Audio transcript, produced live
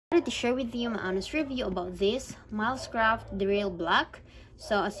wanted to share with you my honest review about this Milescraft DrillBlock.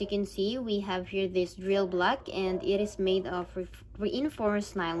 So as you can see, we have here this DrillBlock, and it is made of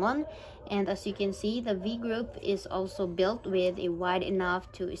reinforced nylon. And as you can see, the V group is also built with a wide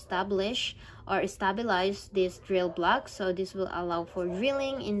enough to establish or stabilize this drill block. So this will allow for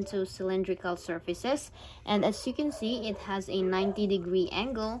drilling into cylindrical surfaces. And as you can see, it has a 90-degree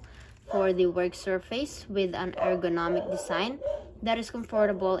angle for the work surface with an ergonomic design that is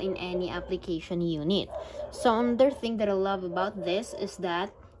comfortable in any application unit. So another thing that I love about this is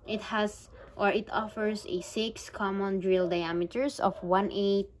that it offers a 6 common drill diameters of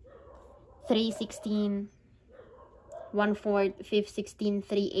 1/8, 3/16, 1/4, 5/16,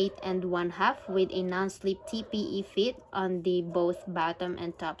 3/8, and 1/2 with a non-slip TPE fit on the both bottom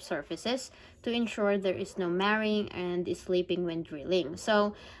and top surfaces to ensure there is no marring and slipping when drilling.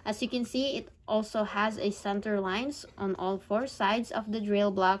 So as you can see, it also has a center lines on all 4 sides of the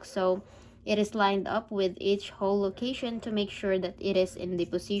drill block, so it is lined up with each hole location to make sure that it is in the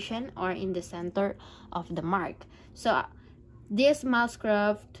position or in the center of the mark. So this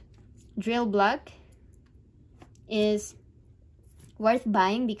Milescraft drill block is worth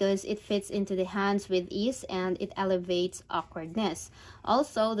buying because it fits into the hands with ease and it elevates awkwardness.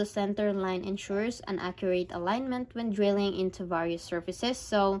 Also, the center line ensures an accurate alignment when drilling into various surfaces.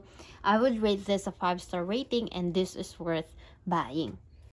 So I would rate this a 5-star rating, and this is worth buying.